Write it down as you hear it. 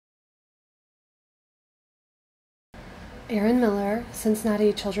Erin Miller,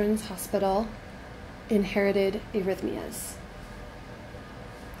 Cincinnati Children's Hospital, inherited arrhythmias.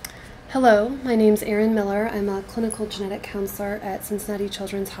 Hello, my name's Erin Miller. I'm a clinical genetic counselor at Cincinnati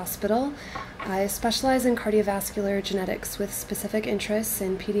Children's Hospital. I specialize in cardiovascular genetics with specific interests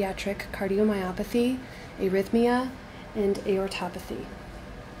in pediatric cardiomyopathy, arrhythmia, and aortopathy.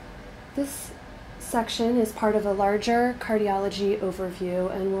 This section is part of a larger cardiology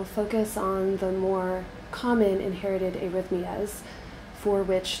overview and will focus on the more common inherited arrhythmias for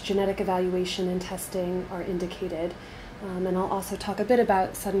which genetic evaluation and testing are indicated. And I'll also talk a bit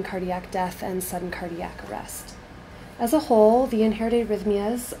about sudden cardiac death and sudden cardiac arrest. As a whole, the inherited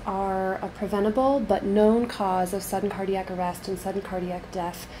arrhythmias are a preventable but known cause of sudden cardiac arrest and sudden cardiac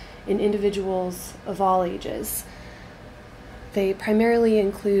death in individuals of all ages. They primarily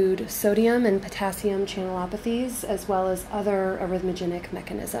include sodium and potassium channelopathies, as well as other arrhythmogenic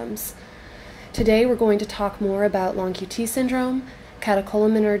mechanisms. Today we're going to talk more about Lange-Nielsen syndrome,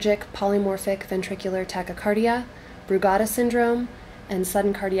 catecholaminergic polymorphic ventricular tachycardia, Brugada Syndrome, and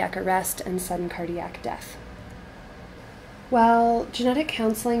sudden cardiac arrest and sudden cardiac death. While genetic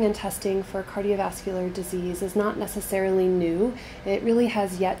counseling and testing for cardiovascular disease is not necessarily new, it really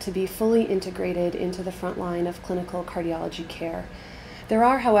has yet to be fully integrated into the front line of clinical cardiology care. There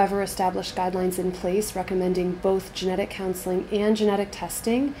are, however, established guidelines in place recommending both genetic counseling and genetic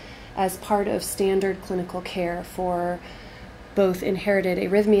testing as part of standard clinical care for both inherited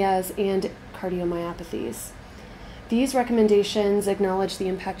arrhythmias and cardiomyopathies. These recommendations acknowledge the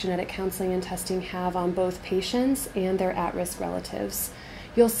impact genetic counseling and testing have on both patients and their at-risk relatives.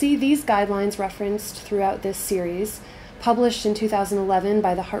 You'll see these guidelines referenced throughout this series, published in 2011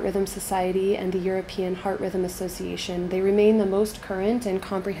 by the Heart Rhythm Society and the European Heart Rhythm Association. They remain the most current and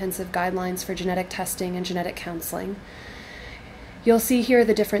comprehensive guidelines for genetic testing and genetic counseling. You'll see here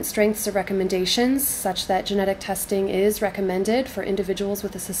the different strengths of recommendations, such that genetic testing is recommended for individuals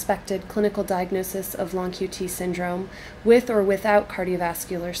with a suspected clinical diagnosis of Lange-Nielsen syndrome with or without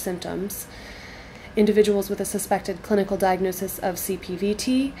cardiovascular symptoms, individuals with a suspected clinical diagnosis of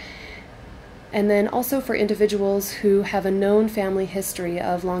CPVT, and then also for individuals who have a known family history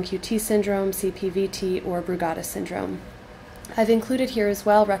of Lange-Nielsen syndrome, CPVT, or Brugada syndrome. I've included here as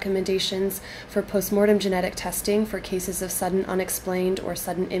well recommendations for postmortem genetic testing for cases of sudden unexplained or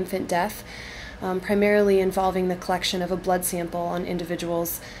sudden infant death, primarily involving the collection of a blood sample on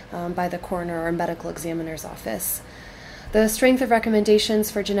individuals by the coroner or medical examiner's office. The strength of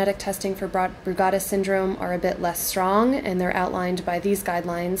recommendations for genetic testing for Brugada syndrome are a bit less strong, and they're outlined by these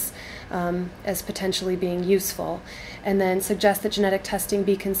guidelines as potentially being useful, and then suggest that genetic testing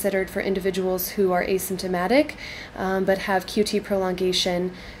be considered for individuals who are asymptomatic but have QT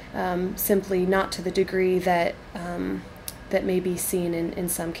prolongation, simply not to the degree that, that may be seen in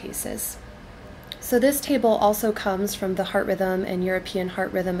some cases. So this table also comes from the Heart Rhythm and European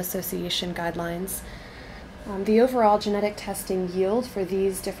Heart Rhythm Association guidelines. The overall genetic testing yield for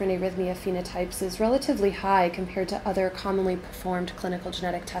these different arrhythmia phenotypes is relatively high compared to other commonly performed clinical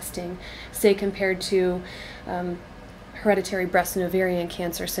genetic testing, say compared to hereditary breast and ovarian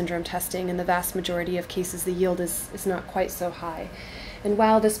cancer syndrome testing. In the vast majority of cases, the yield is not quite so high. And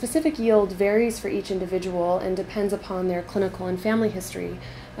while the specific yield varies for each individual and depends upon their clinical and family history,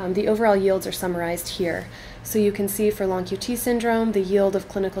 the overall yields are summarized here. So you can see for Lange-Nielsen syndrome, the yield of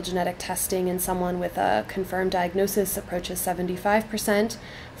clinical genetic testing in someone with a confirmed diagnosis approaches 75%.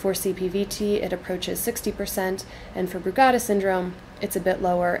 For CPVT, it approaches 60%. And for Brugada syndrome, it's a bit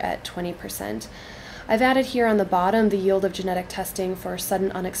lower at 20%. I've added here on the bottom the yield of genetic testing for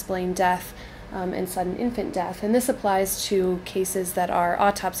sudden unexplained death and sudden infant death. And this applies to cases that are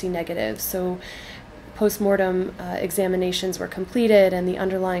autopsy negative. So postmortem examinations were completed and the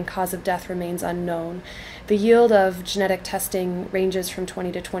underlying cause of death remains unknown. The yield of genetic testing ranges from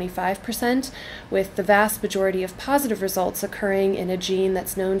 20 to 25%, with the vast majority of positive results occurring in a gene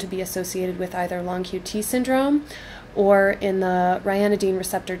that's known to be associated with either Lange-Nielsen syndrome or in the ryanodine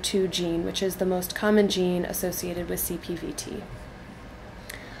receptor 2 gene, which is the most common gene associated with CPVT.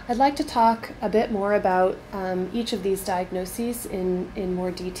 I'd like to talk a bit more about each of these diagnoses in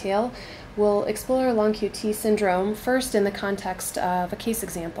more detail. We'll explore Lange-Nielsen syndrome first in the context of a case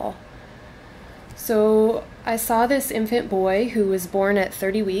example. So I saw this infant boy who was born at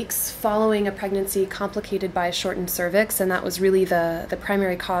 30 weeks following a pregnancy complicated by a shortened cervix, and that was really the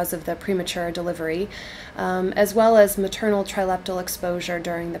primary cause of the premature delivery, as well as maternal trileptal exposure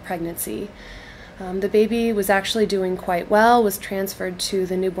during the pregnancy. The baby was actually doing quite well, was transferred to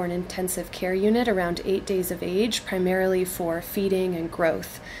the newborn intensive care unit around 8 days of age, primarily for feeding and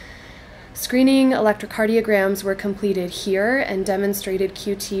growth. Screening electrocardiograms were completed here and demonstrated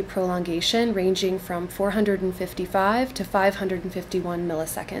QT prolongation ranging from 455 to 551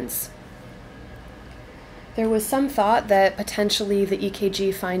 milliseconds. There was some thought that potentially the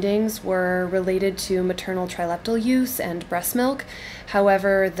EKG findings were related to maternal trileptal use and breast milk.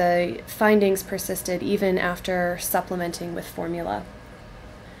 However, the findings persisted even after supplementing with formula.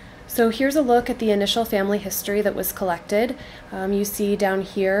 So here's a look at the initial family history that was collected. You see down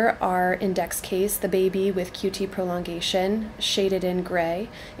here our index case, the baby with QT prolongation, shaded in gray,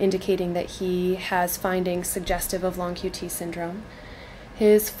 indicating that he has findings suggestive of long QT syndrome.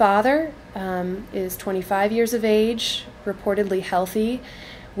 His father is 25 years of age, reportedly healthy.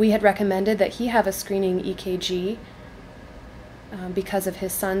 We had recommended that he have a screening EKG because of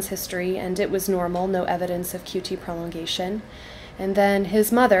his son's history, and it was normal, no evidence of QT prolongation. And then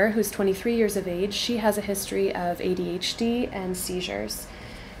his mother, who's 23 years of age, she has a history of ADHD and seizures.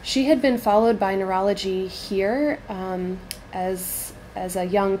 She had been followed by neurology here as a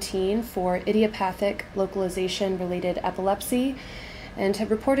young teen for idiopathic localization-related epilepsy, and had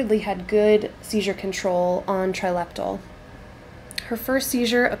reportedly had good seizure control on trileptal. Her first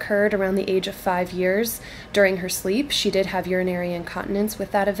seizure occurred around the age of 5 years during her sleep. She did have urinary incontinence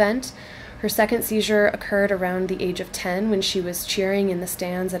with that event. Her second seizure occurred around the age of 10 when she was cheering in the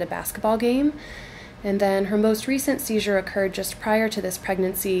stands at a basketball game. And then her most recent seizure occurred just prior to this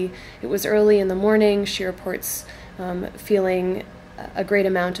pregnancy. It was early in the morning. She reports feeling a great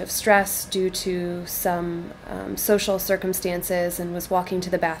amount of stress due to some social circumstances and was walking to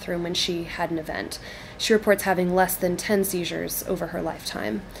the bathroom when she had an event. She reports having less than 10 seizures over her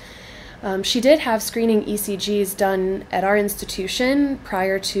lifetime. She did have screening ECGs done at our institution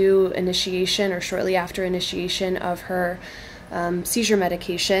prior to initiation or shortly after initiation of her seizure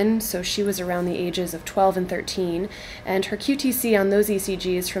medication, so she was around the ages of 12 and 13, and her QTC on those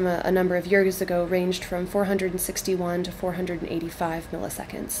ECGs from a number of years ago ranged from 461 to 485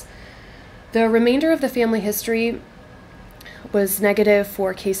 milliseconds. The remainder of the family history was negative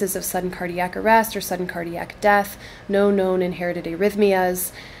for cases of sudden cardiac arrest or sudden cardiac death, no known inherited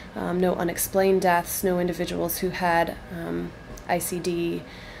arrhythmias, no unexplained deaths, no individuals who had ICD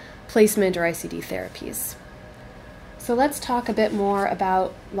placement or ICD therapies. So let's talk a bit more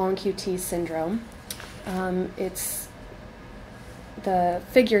about long QT syndrome. It's the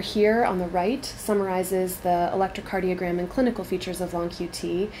figure here on the right summarizes the electrocardiogram and clinical features of long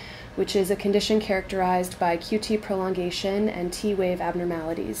QT, which is a condition characterized by QT prolongation and T-wave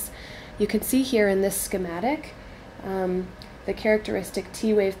abnormalities. You can see here in this schematic the characteristic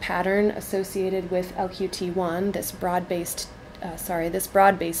T-wave pattern associated with LQT1, this broad-based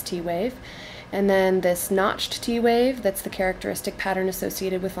T-wave, and then this notched T-wave, that's the characteristic pattern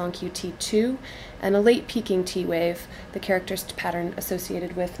associated with long QT2, and a late peaking T-wave, the characteristic pattern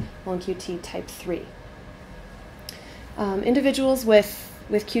associated with long QT type 3. Individuals with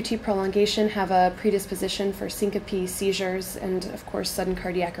QT prolongation have a predisposition for syncope, seizures, and of course sudden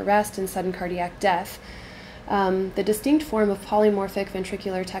cardiac arrest and sudden cardiac death. The distinct form of polymorphic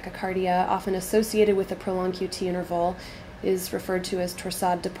ventricular tachycardia, often associated with a prolonged QT interval, is referred to as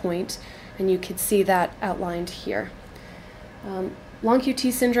torsade de pointe, and you can see that outlined here. Long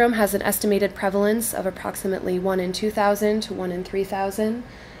QT syndrome has an estimated prevalence of approximately 1 in 2,000 to 1 in 3,000.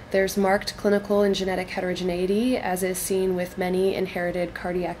 There's marked clinical and genetic heterogeneity, as is seen with many inherited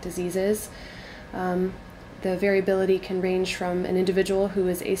cardiac diseases. The variability can range from an individual who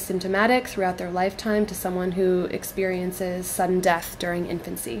is asymptomatic throughout their lifetime to someone who experiences sudden death during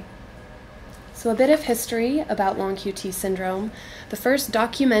infancy. So a bit of history about long QT syndrome. The first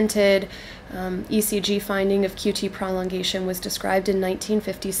documented ECG finding of QT prolongation was described in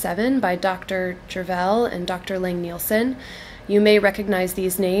 1957 by Dr. Jervell and Dr. Lange-Nielsen. You may recognize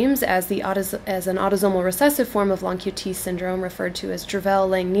these names as an autosomal recessive form of long QT syndrome, referred to as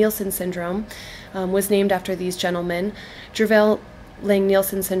Jervell-Lange-Nielsen syndrome, was named after these gentlemen.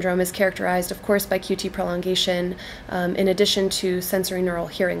 Jervell-Lange-Nielsen syndrome is characterized, of course, by QT prolongation, in addition to sensorineural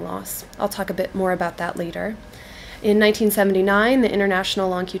hearing loss. I'll talk a bit more about that later. In 1979, the International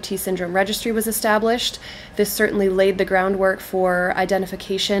Long QT Syndrome Registry was established. This certainly laid the groundwork for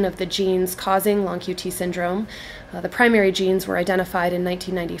identification of the genes causing long QT syndrome. The primary genes were identified in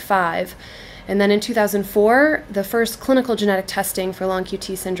 1995. And then in 2004, the first clinical genetic testing for long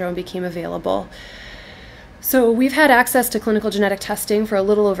QT syndrome became available. So we've had access to clinical genetic testing for a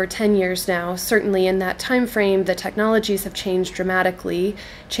little over 10 years now. Certainly in that time frame, the technologies have changed dramatically,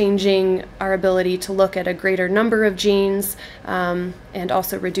 changing our ability to look at a greater number of genes and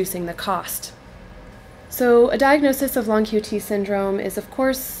also reducing the cost. So a diagnosis of long QT syndrome is, of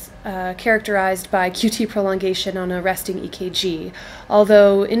course, characterized by QT prolongation on a resting EKG,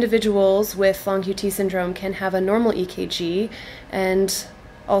 although individuals with long QT syndrome can have a normal EKG, and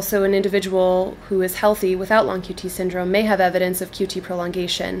also an individual who is healthy without long QT syndrome may have evidence of QT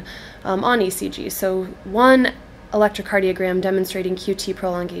prolongation on ECG. So one electrocardiogram demonstrating QT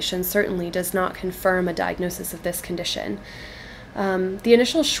prolongation certainly does not confirm a diagnosis of this condition. The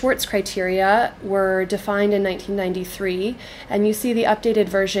initial Schwartz criteria were defined in 1993, and you see the updated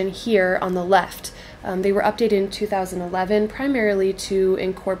version here on the left. They were updated in 2011 primarily to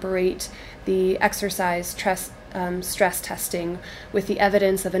incorporate the exercise stress testing with the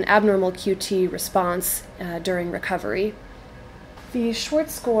evidence of an abnormal QT response during recovery. The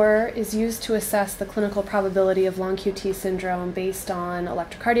Schwartz score is used to assess the clinical probability of long QT syndrome based on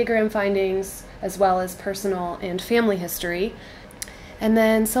electrocardiogram findings as well as personal and family history. And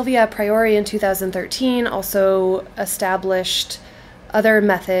then Silvia Priori in 2013 also established other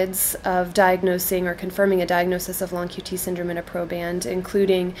methods of diagnosing or confirming a diagnosis of long QT syndrome in a proband,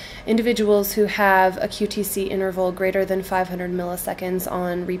 including individuals who have a QTc interval greater than 500 milliseconds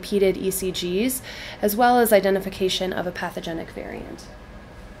on repeated ECGs, as well as identification of a pathogenic variant.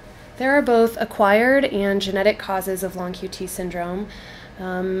 There are both acquired and genetic causes of long QT syndrome.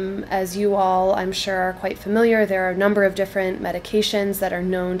 As you all, I'm sure, are quite familiar, there are a number of different medications that are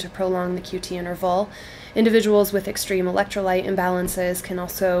known to prolong the QT interval. Individuals with extreme electrolyte imbalances can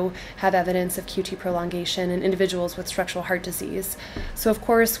also have evidence of QT prolongation, and individuals with structural heart disease. So of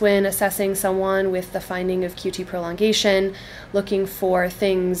course, when assessing someone with the finding of QT prolongation, looking for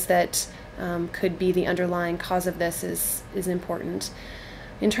things that could be the underlying cause of this is important.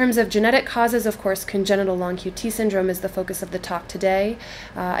 In terms of genetic causes, of course, congenital long QT syndrome is the focus of the talk today.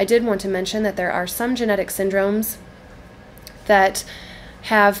 I did want to mention that there are some genetic syndromes that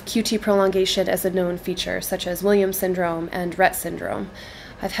have QT prolongation as a known feature, such as Williams syndrome and Rett syndrome.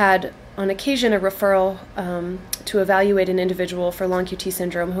 I've had, on occasion, a referral to evaluate an individual for long QT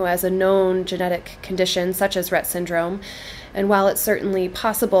syndrome who has a known genetic condition, such as Rett syndrome. And while it's certainly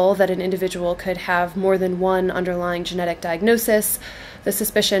possible that an individual could have more than one underlying genetic diagnosis, the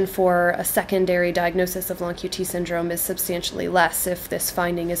suspicion for a secondary diagnosis of long QT syndrome is substantially less if this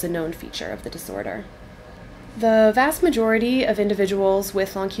finding is a known feature of the disorder. The vast majority of individuals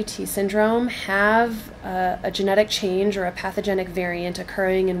with long QT syndrome have a genetic change or a pathogenic variant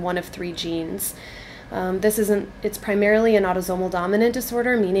occurring in one of three genes. It's primarily an autosomal dominant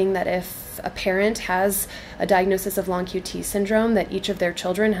disorder, meaning that if a parent has a diagnosis of long QT syndrome, that each of their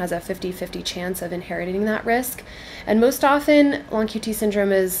children has a 50-50 chance of inheriting that risk. And most often, long QT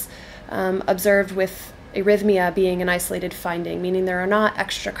syndrome is observed with arrhythmia being an isolated finding, meaning there are not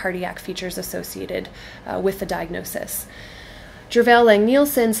extra cardiac features associated with the diagnosis.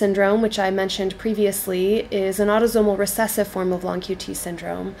 Lange-Nielsen syndrome, which I mentioned previously, is an autosomal recessive form of long QT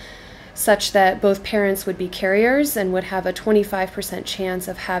syndrome, such that both parents would be carriers and would have a 25% chance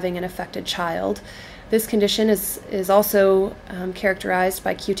of having an affected child. This condition is also characterized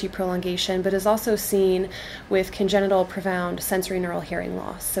by QT prolongation, but is also seen with congenital profound sensorineural hearing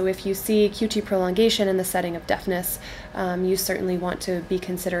loss. So if you see QT prolongation in the setting of deafness, you certainly want to be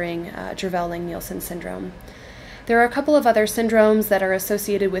considering Lange-Nielsen syndrome. There are a couple of other syndromes that are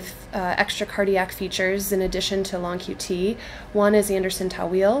associated with extra cardiac features in addition to long QT. One is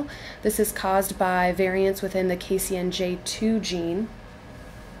Andersen-Tawil. This is caused by variants within the KCNJ2 gene.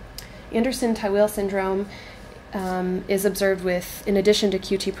 Andersen-Tawil syndrome is observed with, in addition to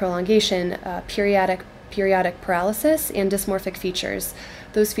QT prolongation, periodic paralysis and dysmorphic features.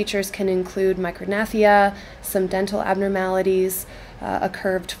 Those features can include micrognathia, some dental abnormalities, a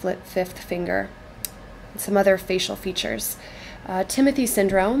curved fifth finger, and some other facial features. Timothy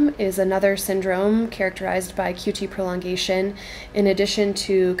syndrome is another syndrome characterized by QT prolongation in addition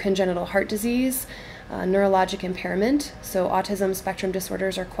to congenital heart disease, neurologic impairment, so autism spectrum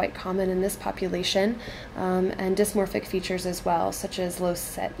disorders are quite common in this population, and dysmorphic features as well, such as low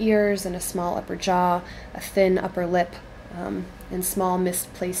set ears and a small upper jaw, a thin upper lip, and small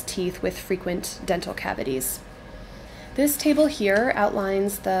misplaced teeth with frequent dental cavities. This table here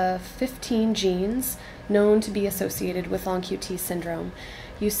outlines the 15 genes known to be associated with long QT syndrome.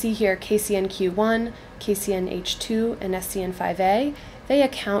 You see here KCNQ1, KCNH2, and SCN5A. They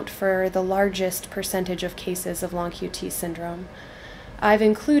account for the largest percentage of cases of long QT syndrome. I've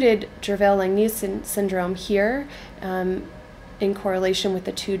included Lange-Nielsen syndrome here in correlation with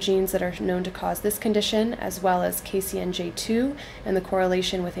the two genes that are known to cause this condition, as well as KCNJ2 and the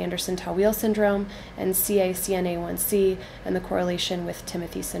correlation with Andersen-Tawil syndrome, and CA-CNA1C and the correlation with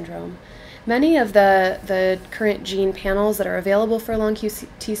Timothy syndrome. Many of the current gene panels that are available for long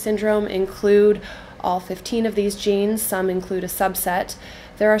QT syndrome include all 15 of these genes. Some include a subset.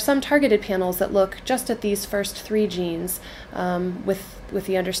 There are some targeted panels that look just at these first 3 genes with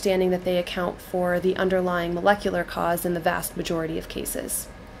the understanding that they account for the underlying molecular cause in the vast majority of cases.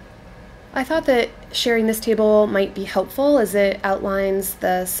 I thought that sharing this table might be helpful as it outlines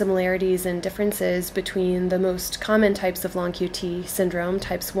the similarities and differences between the most common types of Lange-QT syndrome,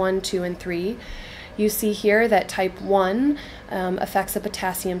 types 1, 2, and 3. You see here that type 1 affects a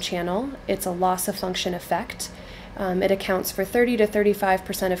potassium channel. It's a loss of function effect. It accounts for 30 to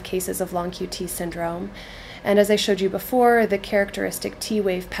 35% of cases of Lange-QT syndrome. And as I showed you before, the characteristic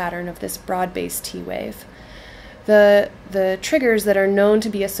T-wave pattern of this broad-based T-wave. The triggers that are known to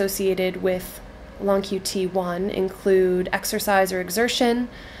be associated with Lange-QT1 include exercise or exertion,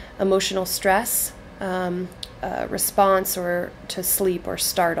 emotional stress, response or to sleep or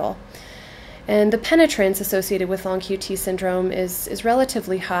startle. And the penetrance associated with Lange-QT syndrome is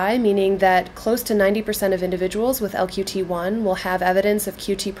relatively high, meaning that close to 90% of individuals with LQT1 will have evidence of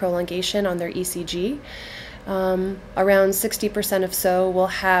QT prolongation on their ECG. Around 60% of so will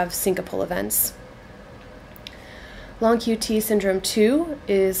have syncopal events. Lange-QT syndrome 2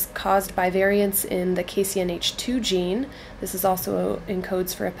 is caused by variants in the KCNH2 gene. This is also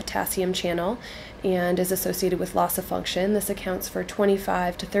encodes for a potassium channel and is associated with loss of function. This accounts for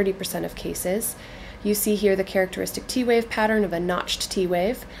 25 to 30% of cases. You see here the characteristic T-wave pattern of a notched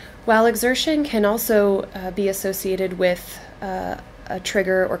T-wave. While exertion can also be associated with a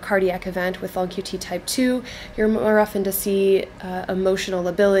trigger or cardiac event with Lange-QT type 2, you're more often to see emotional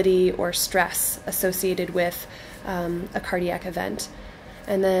lability or stress associated with a cardiac event.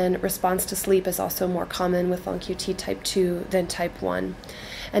 And then response to sleep is also more common with Lange-QT type 2 than type 1.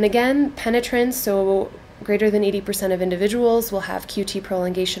 And again, penetrance, so greater than 80% of individuals will have QT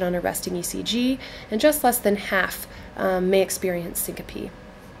prolongation on a resting ECG, and just less than half may experience syncope.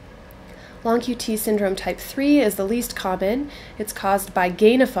 Lange-QT syndrome type 3 is the least common. It's caused by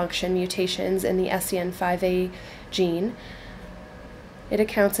gain-of-function mutations in the SCN5A gene. It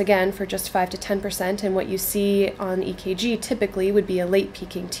accounts again for just 5 to 10%, and what you see on EKG typically would be a late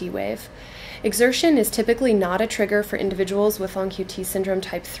peaking T-wave. Exertion is typically not a trigger for individuals with Lange-QT syndrome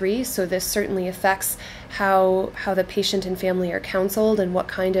type 3, so this certainly affects how the patient and family are counseled and what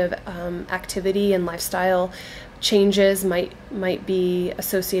kind of activity and lifestyle changes might be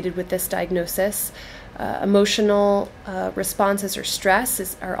associated with this diagnosis. Emotional responses or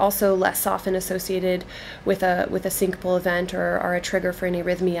stress are also less often associated with a syncopal event or are a trigger for an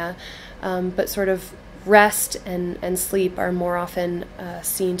arrhythmia, but sort of rest and sleep are more often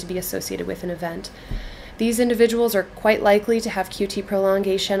seen to be associated with an event. These individuals are quite likely to have QT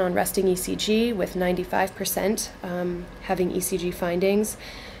prolongation on resting ECG, with 95% having ECG findings,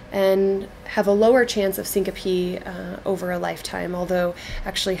 and have a lower chance of syncope over a lifetime, although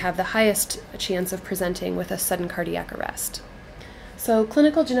actually have the highest chance of presenting with a sudden cardiac arrest. So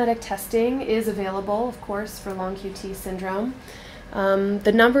clinical genetic testing is available, of course, for Lange-QT syndrome.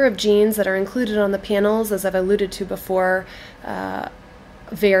 The number of genes that are included on the panels, as I've alluded to before,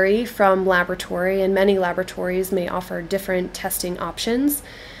 vary from laboratory, and many laboratories may offer different testing options.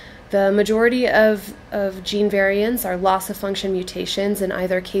 The majority of gene variants are loss-of-function mutations in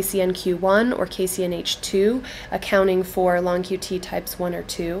either KCNQ1 or KCNH2, accounting for Lange-QT types 1 or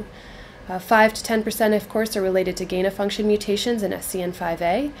 2. 5 to 10%, of course, are related to gain-of-function mutations in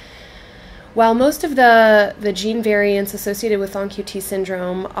SCN5A. While most of the gene variants associated with Lange-QT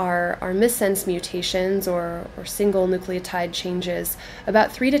syndrome are missense mutations or single nucleotide changes,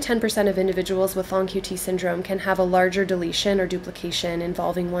 about 3 to 10% of individuals with Lange-QT syndrome can have a larger deletion or duplication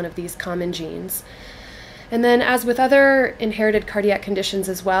involving one of these common genes. And then, as with other inherited cardiac conditions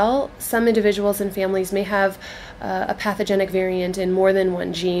as well, some individuals and families may have a pathogenic variant in more than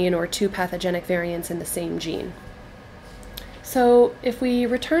one gene or 2 pathogenic variants in the same gene. So if we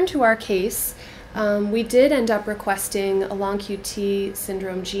return to our case, we did end up requesting a Lange-QT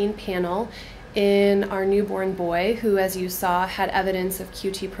syndrome gene panel in our newborn boy, who, as you saw, had evidence of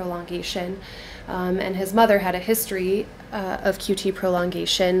QT prolongation, and his mother had a history of QT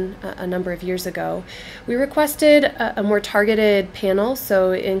prolongation a number of years ago. We requested a more targeted panel,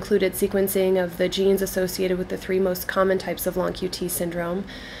 so it included sequencing of the genes associated with the 3 most common types of Lange-QT syndrome.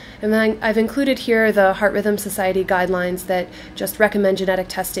 And then I've included here the Heart Rhythm Society guidelines that just recommend genetic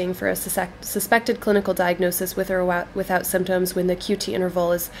testing for a suspected clinical diagnosis with or without symptoms when the QT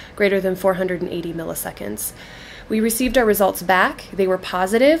interval is greater than 480 milliseconds. We received our results back. They were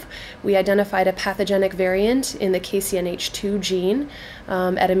positive. We identified a pathogenic variant in the KCNH2 gene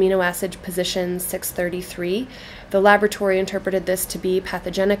at amino acid position 633. The laboratory interpreted this to be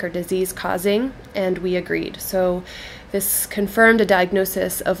pathogenic or disease-causing, and we agreed. So this confirmed a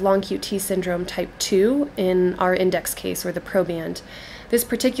diagnosis of Lange-QT syndrome type 2 in our index case, or the proband. This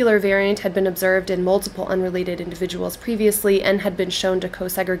particular variant had been observed in multiple unrelated individuals previously and had been shown to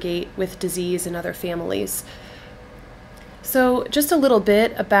co-segregate with disease in other families. So just a little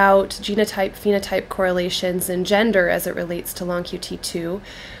bit about genotype-phenotype correlations and gender as it relates to LongQT2.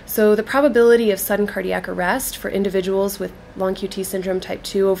 So the probability of sudden cardiac arrest for individuals with LongQT syndrome type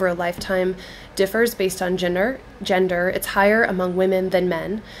 2 over a lifetime differs based on gender. It's higher among women than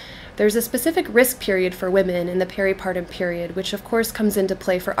men. There's a specific risk period for women in the peripartum period, which of course comes into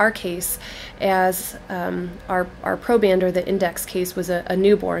play for our case, as our probander, the index case, was a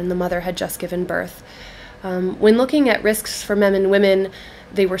newborn. The mother had just given birth. When looking at risks for men and women,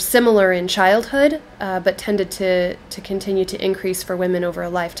 they were similar in childhood, but tended to continue to increase for women over a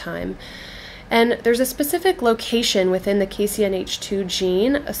lifetime. And there's a specific location within the KCNH2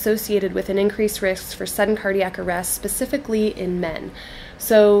 gene associated with an increased risk for sudden cardiac arrest, specifically in men.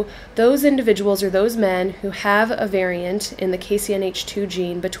 So those individuals, or those men who have a variant in the KCNH2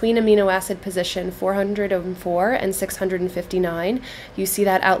 gene between amino acid position 404 and 659, you see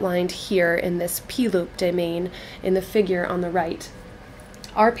that outlined here in this P-loop domain in the figure on the right.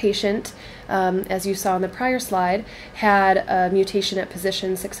 Our patient, as you saw in the prior slide, had a mutation at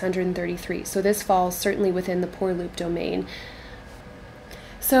position 633, so this falls certainly within the poor loop domain.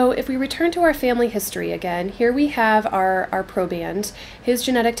 So if we return to our family history again, here we have our proband. His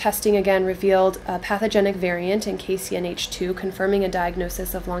genetic testing again revealed a pathogenic variant in KCNH2, confirming a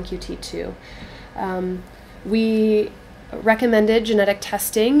diagnosis of LongQT2. We recommended genetic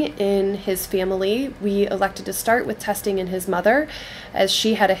testing in his family. We elected to start with testing in his mother, as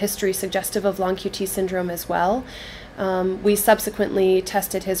she had a history suggestive of LongQT syndrome as well. We subsequently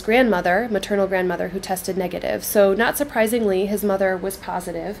tested his grandmother, maternal grandmother, who tested negative. So not surprisingly, his mother was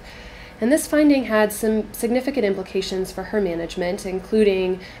positive. And this finding had some significant implications for her management,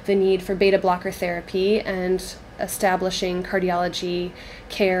 including the need for beta blocker therapy and establishing cardiology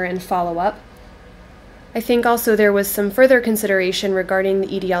care and follow-up. I think also there was some further consideration regarding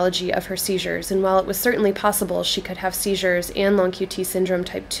the etiology of her seizures, and while it was certainly possible she could have seizures and LongQT syndrome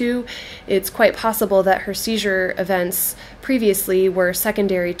type 2, it's quite possible that her seizure events previously were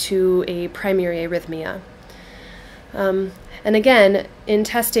secondary to a primary arrhythmia. And again, in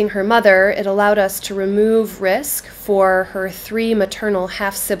testing her mother, it allowed us to remove risk for her 3 maternal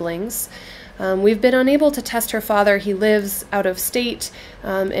half-siblings. We've been unable to test her father. He lives out of state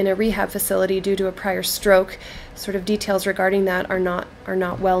in a rehab facility due to a prior stroke. Sort of details regarding that are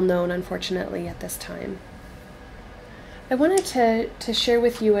not well known, unfortunately, at this time. I wanted to share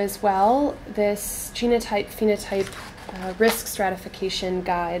with you as well this genotype-phenotype risk stratification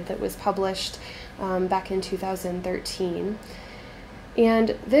guide that was published back in 2013.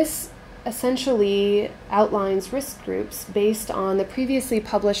 And this essentially outlines risk groups based on the previously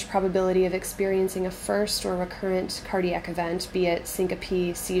published probability of experiencing a first or recurrent cardiac event, be it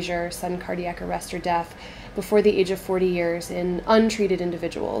syncope, seizure, sudden cardiac arrest, or death, before the age of 40 years in untreated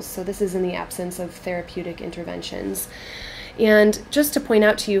individuals. So this is in the absence of therapeutic interventions. And just to point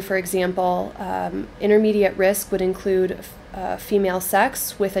out to you, for example, intermediate risk would include female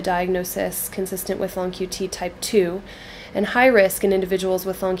sex with a diagnosis consistent with LongQT type 2, and high risk in individuals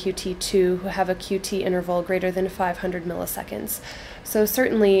with LongQT2 who have a QT interval greater than 500 milliseconds. So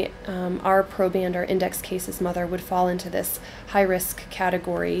certainly our proband, our index case's mother, would fall into this high risk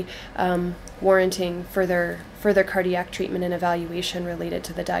category, warranting further cardiac treatment and evaluation related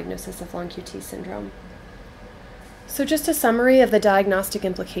to the diagnosis of LongQT syndrome. So just a summary of the diagnostic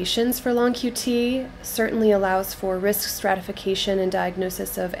implications for LongQT certainly allows for risk stratification and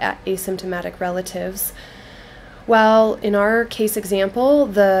diagnosis of asymptomatic relatives. While in our case example,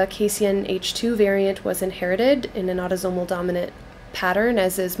 the KCNH2 variant was inherited in an autosomal dominant pattern,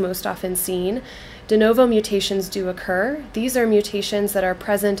 as is most often seen, de novo mutations do occur. These are mutations that are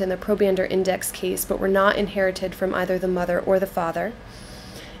present in the probander index case, but were not inherited from either the mother or the father.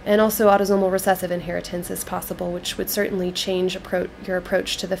 And also autosomal recessive inheritance is possible, which would certainly change your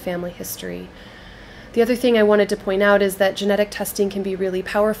approach to the family history. The other thing I wanted to point out is that genetic testing can be really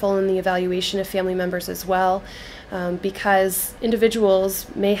powerful in the evaluation of family members as well, because individuals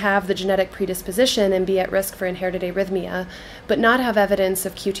may have the genetic predisposition and be at risk for inherited arrhythmia, but not have evidence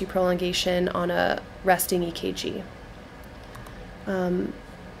of QT prolongation on a resting EKG. And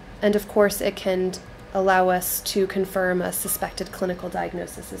of course, it can allow us to confirm a suspected clinical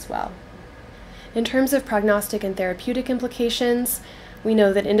diagnosis as well. In terms of prognostic and therapeutic implications, we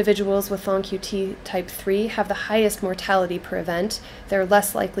know that individuals with LongQT type 3 have the highest mortality per event. They're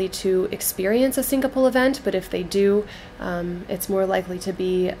less likely to experience a syncopal event, but if they do, it's more likely to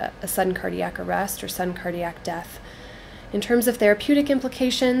be a sudden cardiac arrest or sudden cardiac death. In terms of therapeutic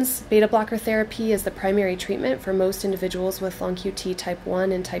implications, beta blocker therapy is the primary treatment for most individuals with Lange-QT type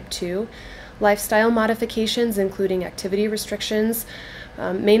 1 and type 2. Lifestyle modifications, including activity restrictions,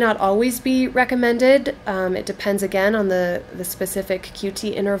 may not always be recommended. It depends again on the specific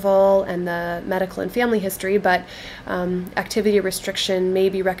QT interval and the medical and family history, but activity restriction may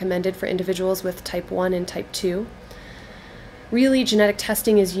be recommended for individuals with type 1 and type 2. Really, genetic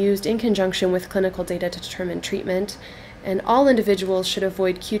testing is used in conjunction with clinical data to determine treatment, and all individuals should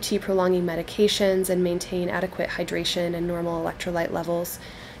avoid QT prolonging medications and maintain adequate hydration and normal electrolyte levels.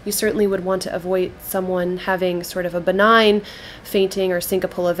 You certainly would want to avoid someone having sort of a benign fainting or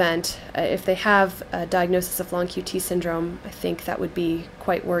syncopal event. If they have a diagnosis of Lange-QT syndrome, I think that would be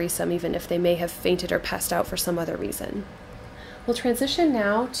quite worrisome, even if they may have fainted or passed out for some other reason. We'll transition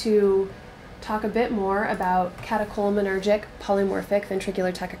now to talk a bit more about catecholaminergic polymorphic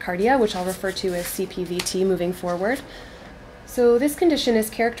ventricular tachycardia, which I'll refer to as CPVT moving forward. So this condition is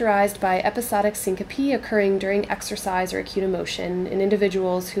characterized by episodic syncope occurring during exercise or acute emotion in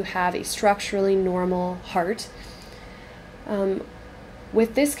individuals who have a structurally normal heart.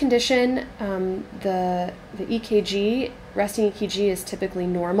 With this condition, the EKG, resting EKG, is typically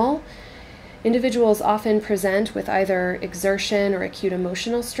normal. Individuals often present with either exertion or acute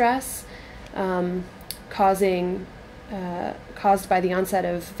emotional stress, caused by the onset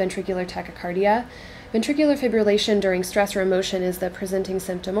of ventricular tachycardia. Ventricular fibrillation during stress or emotion is the presenting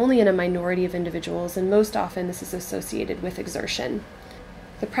symptom only in a minority of individuals, and most often this is associated with exertion.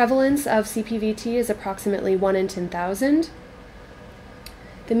 The prevalence of CPVT is approximately 1 in 10,000.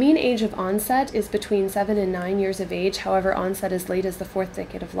 The mean age of onset is between 7 and 9 years of age. However, onset as late as the 4th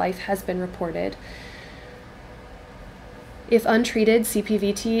decade of life has been reported. If untreated,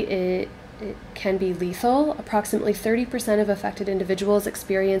 CPVT it can be lethal. Approximately 30% of affected individuals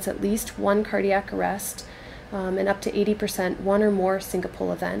experience at least one cardiac arrest, and up to 80% one or more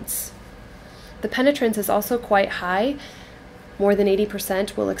syncopal events. The penetrance is also quite high. More than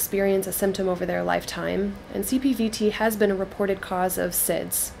 80% will experience a symptom over their lifetime, and CPVT has been a reported cause of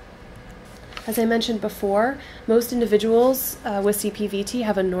SIDS. As I mentioned before, most individuals with CPVT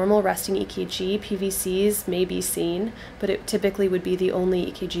have a normal resting EKG. PVCs may be seen, but it typically would be the only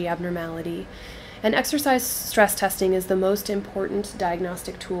EKG abnormality. And exercise stress testing is the most important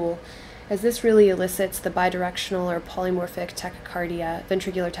diagnostic tool, as this really elicits the bidirectional or polymorphic tachycardia,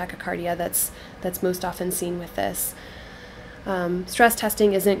 ventricular tachycardia that's most often seen with this. Stress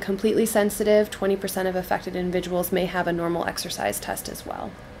testing isn't completely sensitive. 20% of affected individuals may have a normal exercise test as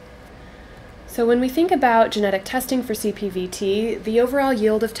well. So when we think about genetic testing for CPVT, the overall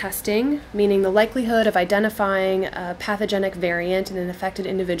yield of testing, meaning the likelihood of identifying a pathogenic variant in an affected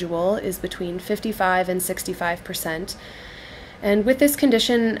individual, is between 55 and 65%. And with this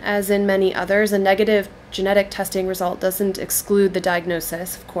condition, as in many others, a negative genetic testing result doesn't exclude the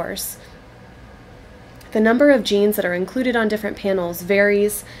diagnosis, of course. The number of genes that are included on different panels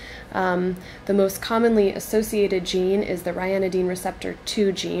varies. The most commonly associated gene is the ryanodine receptor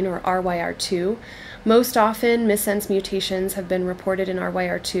 2 gene, or RYR2. Most often, missense mutations have been reported in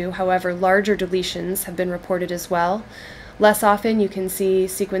RYR2. However, larger deletions have been reported as well. Less often, you can see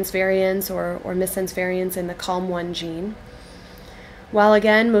sequence variants or missense variants in the CALM1 gene. While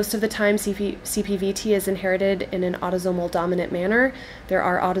again, most of the time CPVT is inherited in an autosomal dominant manner, there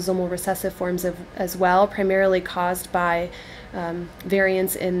are autosomal recessive forms as well, primarily caused by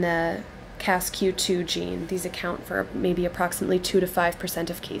variants in the CASQ2 gene. These account for maybe approximately 2 to 5%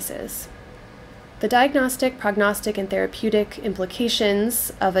 of cases. The diagnostic, prognostic, and therapeutic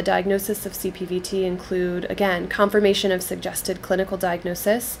implications of a diagnosis of CPVT include, again, confirmation of suggested clinical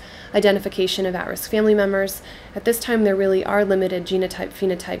diagnosis, identification of at-risk family members. At this time, there really are limited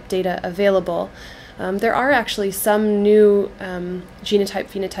genotype-phenotype data available. There are actually some new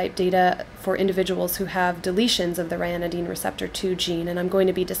genotype-phenotype data for individuals who have deletions of the ryanodine receptor 2 gene, and I'm going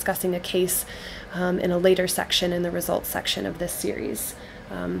to be discussing a case in a later section in the results section of this series.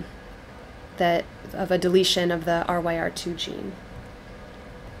 Of a deletion of the RYR2 gene.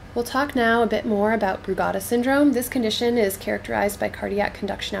 We'll talk now a bit more about Brugada syndrome. This condition is characterized by cardiac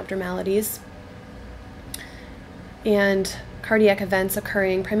conduction abnormalities and cardiac events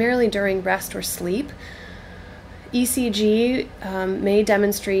occurring primarily during rest or sleep. ECG may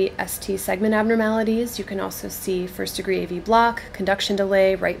demonstrate ST segment abnormalities. You can also see first-degree AV block, conduction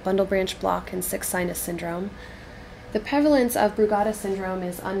delay, right bundle branch block, and sick sinus syndrome. The prevalence of Brugada syndrome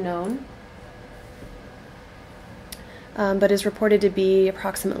is unknown, but is reported to be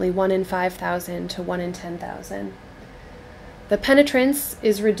approximately 1 in 5,000 to 1 in 10,000. The penetrance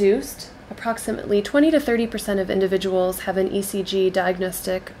is reduced. Approximately 20 to 30% of individuals have an ECG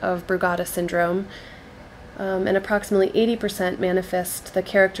diagnostic of Brugada syndrome, and approximately 80% manifest the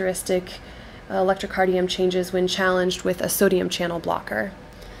characteristic electrocardium changes when challenged with a sodium channel blocker.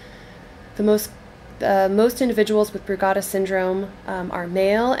 Most individuals with Brugada syndrome are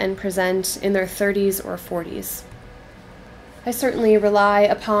male and present in their 30s or 40s. I certainly rely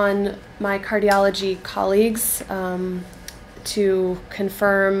upon my cardiology colleagues to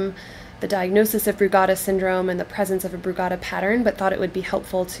confirm the diagnosis of Brugada syndrome and the presence of a Brugada pattern, but thought it would be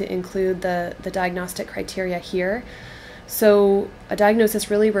helpful to include the diagnostic criteria here. So a diagnosis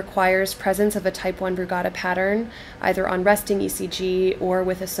really requires presence of a type 1 Brugada pattern, either on resting ECG or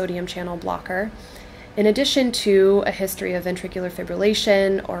with a sodium channel blocker, in addition to a history of ventricular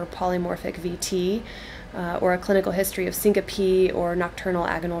fibrillation or polymorphic VT, or a clinical history of syncope or nocturnal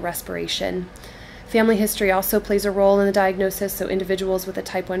agonal respiration. Family history also plays a role in the diagnosis, so individuals with a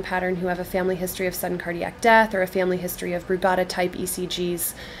type 1 pattern who have a family history of sudden cardiac death or a family history of Brugada type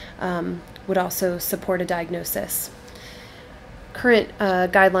ECGs would also support a diagnosis. Current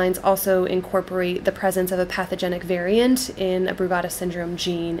guidelines also incorporate the presence of a pathogenic variant in a Brugada syndrome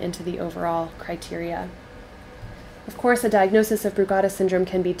gene into the overall criteria. Of course, a diagnosis of Brugada syndrome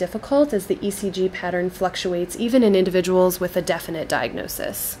can be difficult as the ECG pattern fluctuates even in individuals with a definite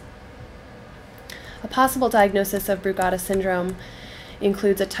diagnosis. A possible diagnosis of Brugada syndrome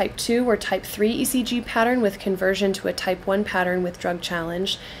includes a type 2 or type 3 ECG pattern with conversion to a type 1 pattern with drug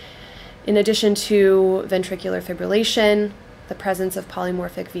challenge, in addition to ventricular fibrillation, the presence of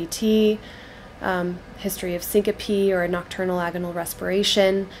polymorphic VT, history of syncope or a nocturnal agonal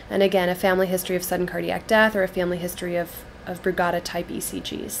respiration, and again, a family history of sudden cardiac death or a family history of Brugada type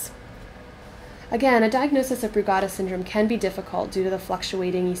ECGs. Again, a diagnosis of Brugada syndrome can be difficult due to the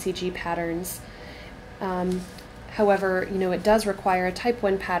fluctuating ECG patterns. However, it does require a type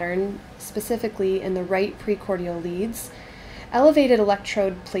 1 pattern, specifically in the right precordial leads. Elevated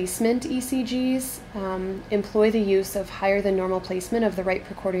electrode placement ECGs employ the use of higher than normal placement of the right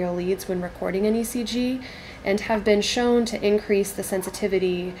precordial leads when recording an ECG and have been shown to increase the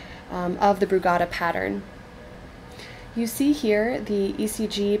sensitivity of the Brugada pattern. You see here the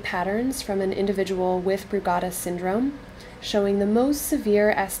ECG patterns from an individual with Brugada syndrome, showing the most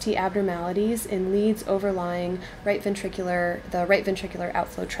severe ST abnormalities in leads overlying the right ventricular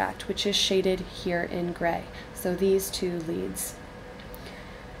outflow tract, which is shaded here in gray. So these two leads.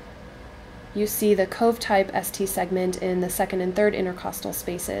 You see the cove-type ST segment in the second and third intercostal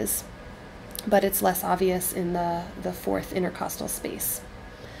spaces, but it's less obvious in the fourth intercostal space.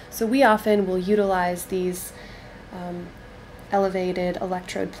 So we often will utilize these elevated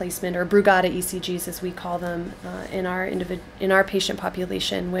electrode placement, or Brugada ECGs as we call them, in our patient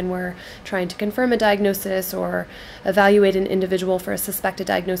population when we're trying to confirm a diagnosis or evaluate an individual for a suspected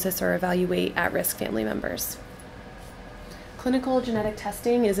diagnosis or evaluate at-risk family members. Clinical genetic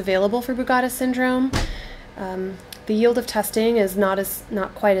testing is available for Brugada syndrome. The yield of testing is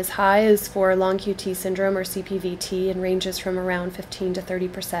not quite as high as for Lange-QT syndrome or CPVT and ranges from around 15 to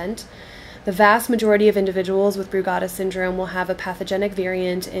 30%. The vast majority of individuals with Brugada syndrome will have a pathogenic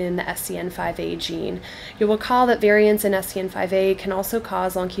variant in the SCN5A gene. You'll recall that variants in SCN5A can also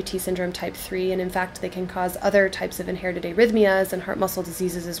cause Lange-QT syndrome type 3, and in fact they can cause other types of inherited arrhythmias and heart muscle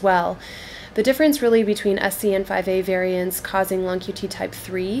diseases as well. The difference really between SCN5A variants causing Lange-QT type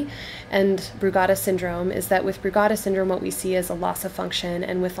 3 and Brugada syndrome is that with Brugada syndrome what we see is a loss of function,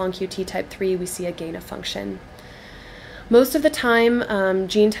 and with Lange-QT type 3 we see a gain of function. Most of the time,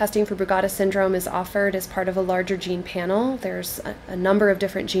 gene testing for Brugada syndrome is offered as part of a larger gene panel. There's a number of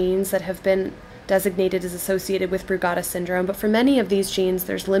different genes that have been designated as associated with Brugada syndrome, but for many of these genes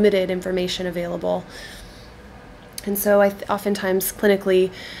there's limited information available. And so I oftentimes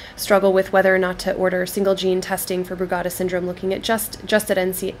clinically struggle with whether or not to order single gene testing for Brugada syndrome, looking at just at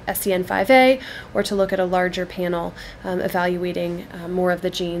SCN5A, or to look at a larger panel evaluating more of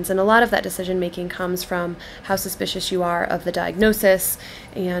the genes. And a lot of that decision making comes from how suspicious you are of the diagnosis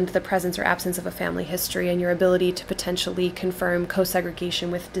and the presence or absence of a family history and your ability to potentially confirm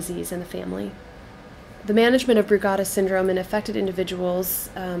co-segregation with disease in the family. The management of Brugada syndrome in affected individuals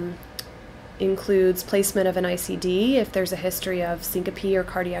includes placement of an ICD if there's a history of syncope or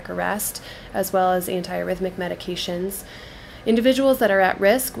cardiac arrest, as well as antiarrhythmic medications. Individuals that are at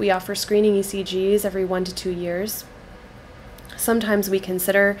risk, we offer screening ECGs every 1 to 2 years. Sometimes we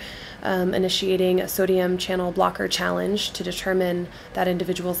consider initiating a sodium channel blocker challenge to determine that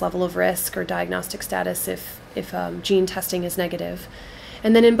individual's level of risk or diagnostic status if gene testing is negative.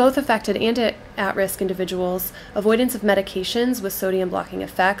 And then in both affected and at-risk individuals, avoidance of medications with sodium blocking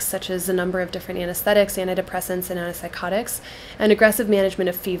effects, such as a number of different anesthetics, antidepressants, and antipsychotics, and aggressive management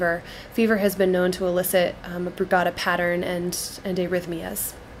of fever. Fever has been known to elicit a Brugada pattern and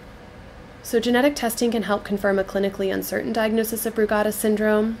arrhythmias. So genetic testing can help confirm a clinically uncertain diagnosis of Brugada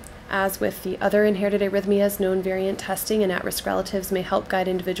syndrome. As with the other inherited arrhythmias, known variant testing in at-risk relatives may help guide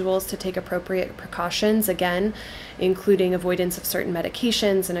individuals to take appropriate precautions, again, including avoidance of certain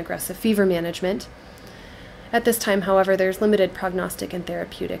medications and aggressive fever management. At this time, however, there's limited prognostic and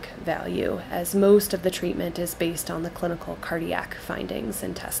therapeutic value, as most of the treatment is based on the clinical cardiac findings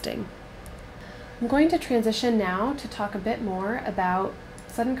and testing. I'm going to transition now to talk a bit more about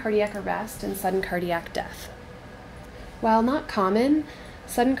sudden cardiac arrest and sudden cardiac death. While not common,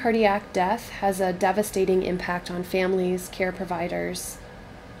 sudden cardiac death has a devastating impact on families, care providers,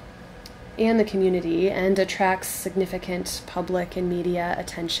 and the community, and attracts significant public and media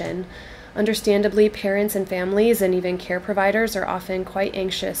attention. Understandably, parents and families and even care providers are often quite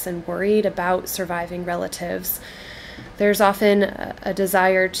anxious and worried about surviving relatives. There's often a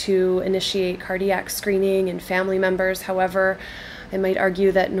desire to initiate cardiac screening in family members. However, I might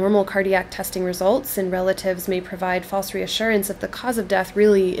argue that normal cardiac testing results in relatives may provide false reassurance if the cause of death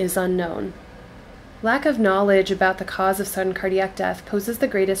really is unknown. Lack of knowledge about the cause of sudden cardiac death poses the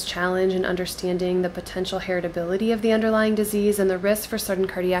greatest challenge in understanding the potential heritability of the underlying disease and the risk for sudden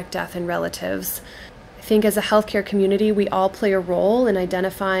cardiac death in relatives. I think as a healthcare community, we all play a role in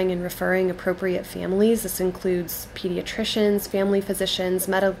identifying and referring appropriate families. This includes pediatricians, family physicians,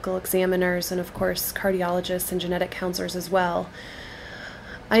 medical examiners, and of course, cardiologists and genetic counselors as well.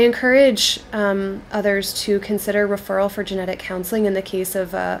 I encourage others to consider referral for genetic counseling in the case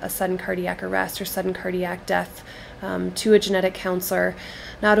of a sudden cardiac arrest or sudden cardiac death to a genetic counselor.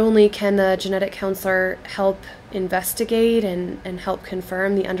 Not only can the genetic counselor help investigate and help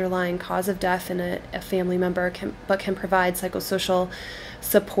confirm the underlying cause of death in a family member, but can provide psychosocial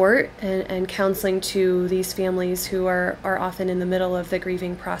support and counseling to these families who are often in the middle of the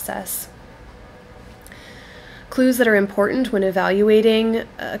grieving process. Clues that are important when evaluating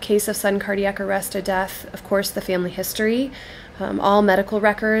a case of sudden cardiac arrest or death: of course, the family history, all medical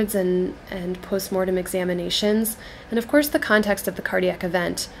records and post-mortem examinations, and of course the context of the cardiac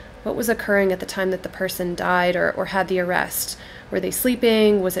event. What was occurring at the time that the person died or had the arrest? Were they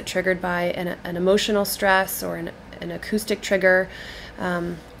sleeping? Was it triggered by an emotional stress or an acoustic trigger?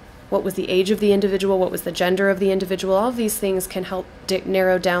 What was the age of the individual? What was the gender of the individual? All of these things can help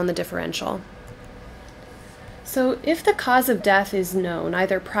narrow down the differential. So if the cause of death is known,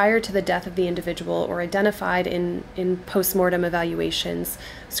 either prior to the death of the individual or identified in post-mortem evaluations,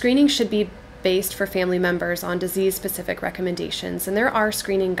 screening should be based for family members on disease-specific recommendations, and there are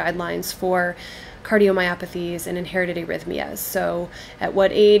screening guidelines for cardiomyopathies and inherited arrhythmias. So at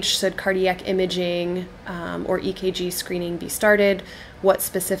what age should cardiac imaging or EKG screening be started? What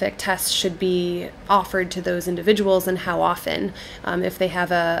specific tests should be offered to those individuals, and how often if they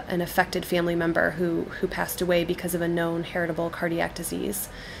have an affected family member who passed away because of a known heritable cardiac disease.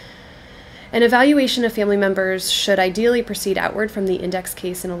 An evaluation of family members should ideally proceed outward from the index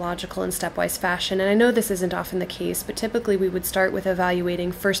case in a logical and stepwise fashion. And I know this isn't often the case, but typically we would start with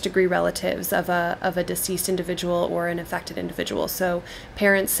evaluating first-degree relatives of a deceased individual or an affected individual, so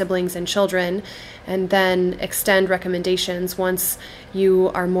parents, siblings, and children, and then extend recommendations once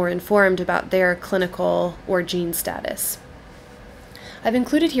you are more informed about their clinical or gene status. I've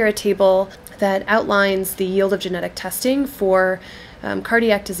included here a table that outlines the yield of genetic testing for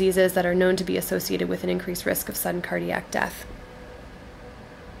cardiac diseases that are known to be associated with an increased risk of sudden cardiac death.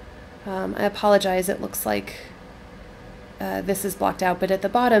 I apologize, it looks like this is blocked out, but at the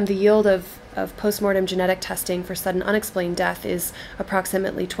bottom, the yield of postmortem genetic testing for sudden unexplained death is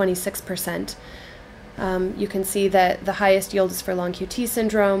approximately 26%. You can see that the highest yield is for Lange-Nielsen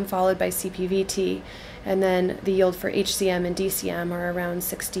syndrome, followed by CPVT, and then the yield for HCM and DCM are around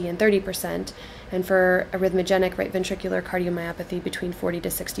 60 and 30%, and for arrhythmogenic right ventricular cardiomyopathy between 40 to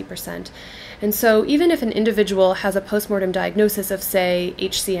 60%. And so even if an individual has a postmortem diagnosis of, say,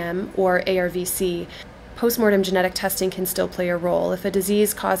 HCM or ARVC, postmortem genetic testing can still play a role. If a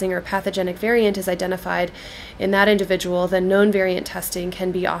disease-causing or pathogenic variant is identified in that individual, then known variant testing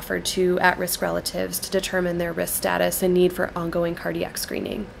can be offered to at-risk relatives to determine their risk status and need for ongoing cardiac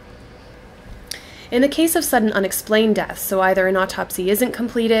screening. In the case of sudden unexplained death, so either an autopsy isn't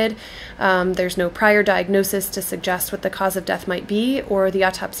completed, there's no prior diagnosis to suggest what the cause of death might be, or the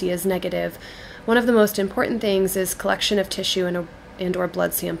autopsy is negative, one of the most important things is collection of tissue and/or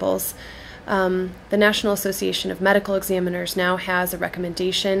blood samples. The National Association of Medical Examiners now has a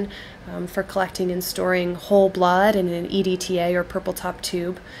recommendation for collecting and storing whole blood in an EDTA or purple top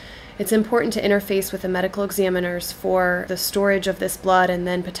tube. It's important to interface with the medical examiners for the storage of this blood and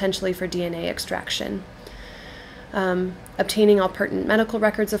then potentially for DNA extraction. obtaining all pertinent medical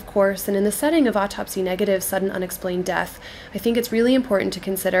records, of course, and in the setting of autopsy-negative sudden unexplained death, I think it's really important to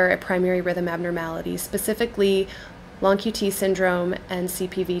consider a primary rhythm abnormality, specifically Lange-Nielsen syndrome and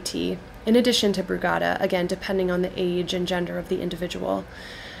CPVT, in addition to Brugada, again, depending on the age and gender of the individual.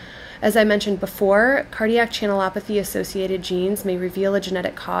 As I mentioned before, cardiac channelopathy-associated genes may reveal a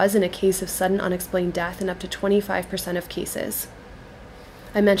genetic cause in a case of sudden unexplained death in up to 25% of cases.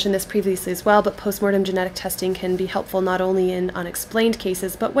 I mentioned this previously as well, but postmortem genetic testing can be helpful not only in unexplained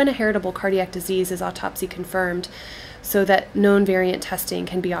cases, but when a heritable cardiac disease is autopsy confirmed, so that known variant testing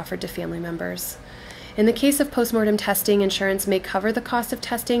can be offered to family members. In the case of postmortem testing, insurance may cover the cost of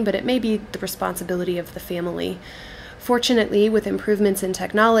testing, but it may be the responsibility of the family. Fortunately, with improvements in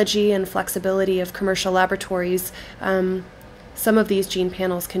technology and flexibility of commercial laboratories, some of these gene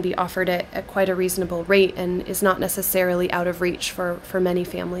panels can be offered at quite a reasonable rate and is not necessarily out of reach for many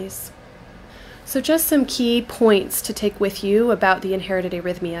families. So just some key points to take with you about the inherited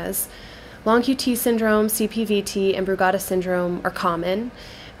arrhythmias. Lange-Nielsen syndrome, CPVT, and Brugada syndrome are common.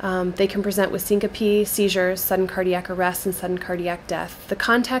 They can present with syncope, seizures, sudden cardiac arrest, and sudden cardiac death. The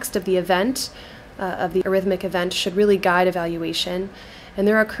context of the event, of the arrhythmic event, should really guide evaluation. And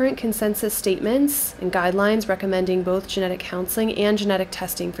there are current consensus statements and guidelines recommending both genetic counseling and genetic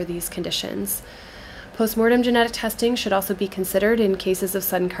testing for these conditions. Postmortem genetic testing should also be considered in cases of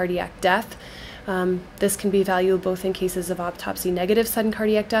sudden cardiac death. This can be valuable both in cases of autopsy-negative sudden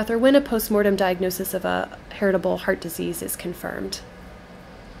cardiac death or when a postmortem diagnosis of a heritable heart disease is confirmed.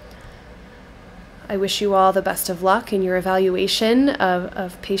 I wish you all the best of luck in your evaluation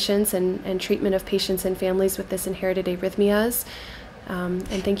of patients and treatment of patients and families with this inherited arrhythmias.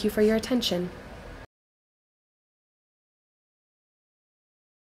 And thank you for your attention.